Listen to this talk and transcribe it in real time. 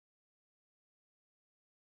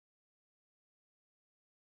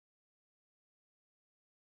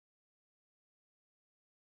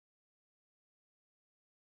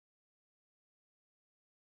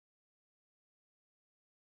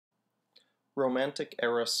Romantic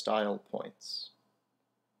era style points.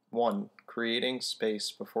 1. Creating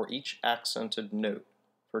space before each accented note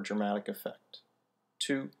for dramatic effect.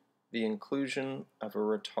 2. The inclusion of a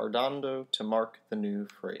ritardando to mark the new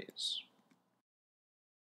phrase.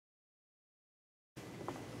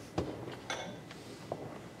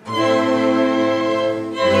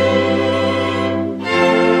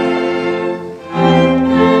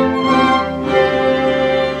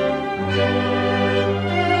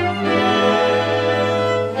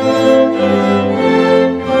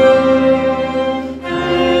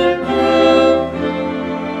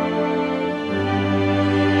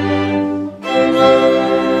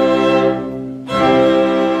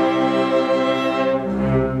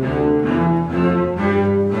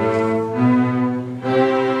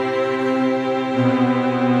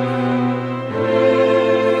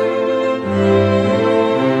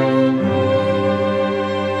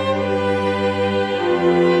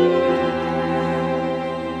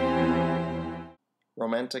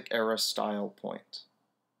 Romantic era style point.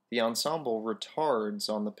 The ensemble retards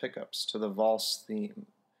on the pickups to the valse theme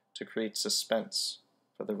to create suspense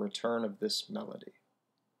for the return of this melody.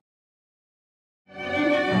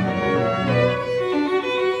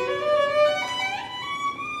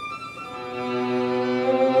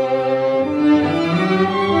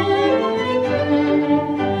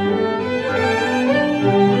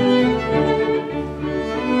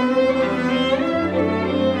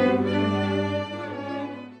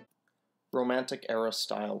 Romantic era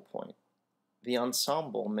style point. The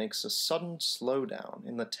ensemble makes a sudden slowdown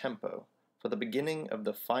in the tempo for the beginning of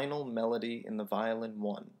the final melody in the violin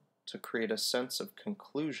 1 to create a sense of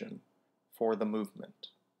conclusion for the movement.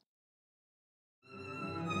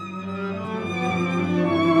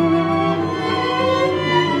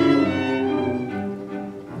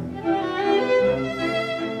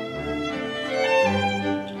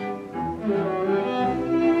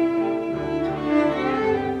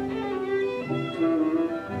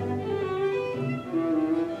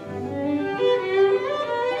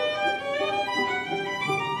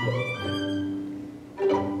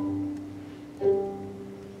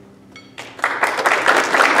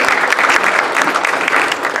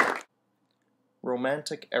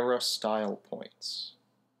 Romantic era style points.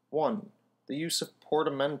 1. The use of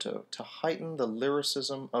portamento to heighten the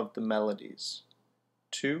lyricism of the melodies.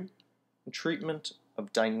 2. The treatment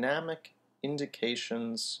of dynamic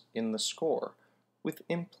indications in the score with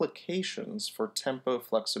implications for tempo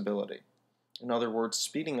flexibility. In other words,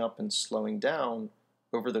 speeding up and slowing down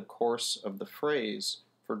over the course of the phrase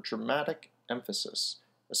for dramatic emphasis,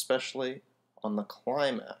 especially on the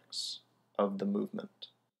climax of the movement.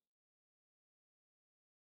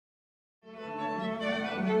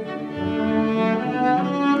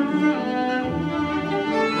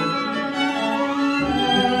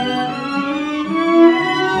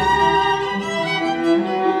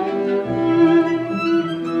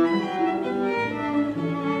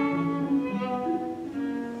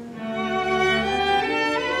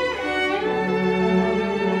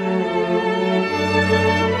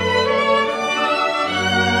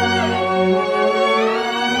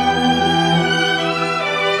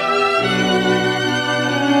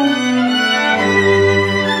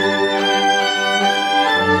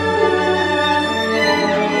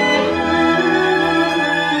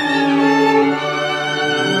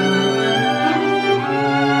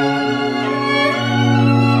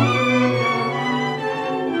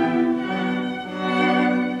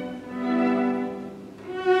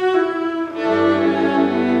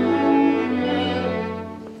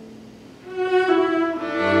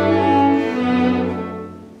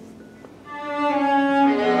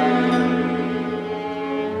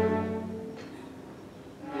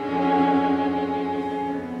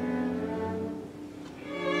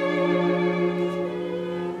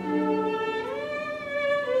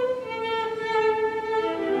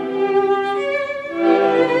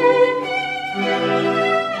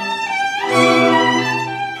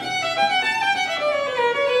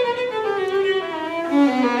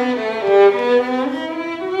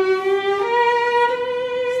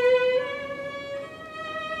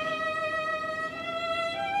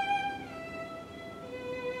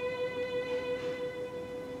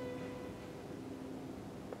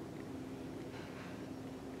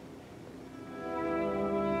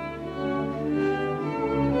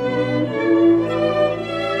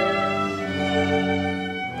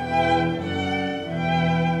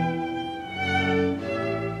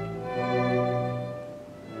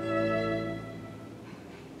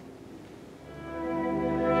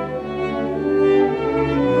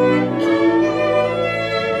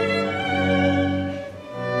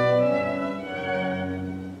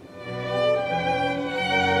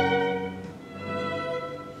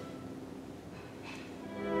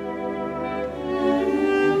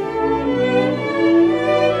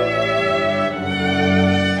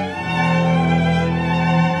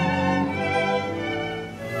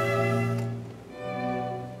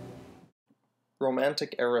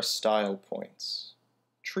 Romantic era style points.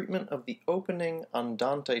 Treatment of the opening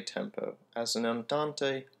andante tempo as an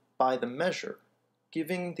andante by the measure,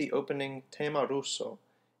 giving the opening tema russo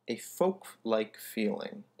a folk-like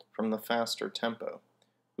feeling from the faster tempo,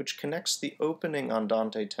 which connects the opening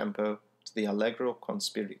andante tempo to the allegro con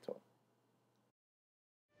spirito.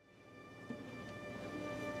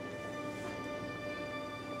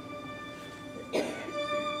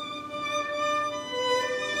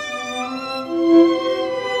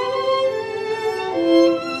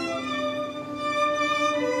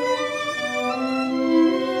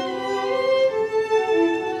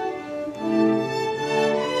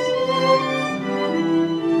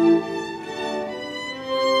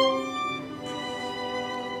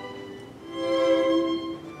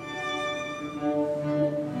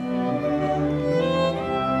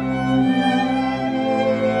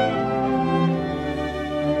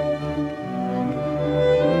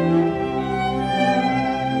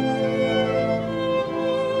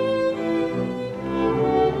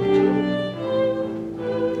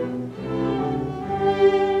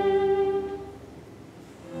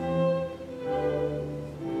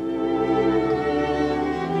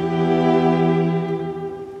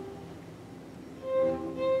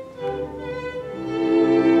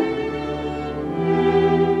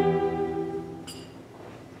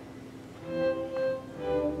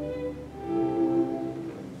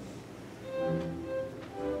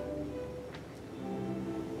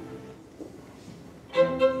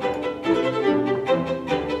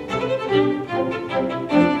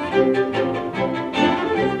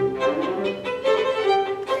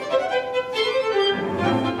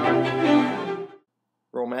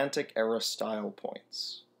 Romantic era style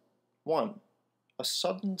points. 1. A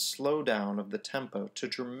sudden slowdown of the tempo to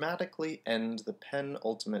dramatically end the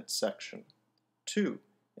penultimate section. 2.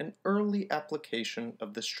 An early application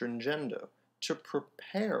of the stringendo to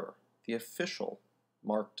prepare the official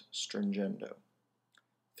marked stringendo.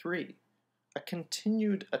 3. A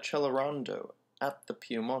continued accelerando at the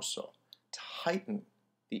piumoso to heighten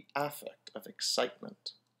the affect of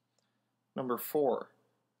excitement. 4.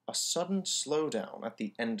 A sudden slowdown at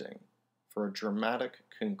the ending for a dramatic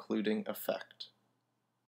concluding effect.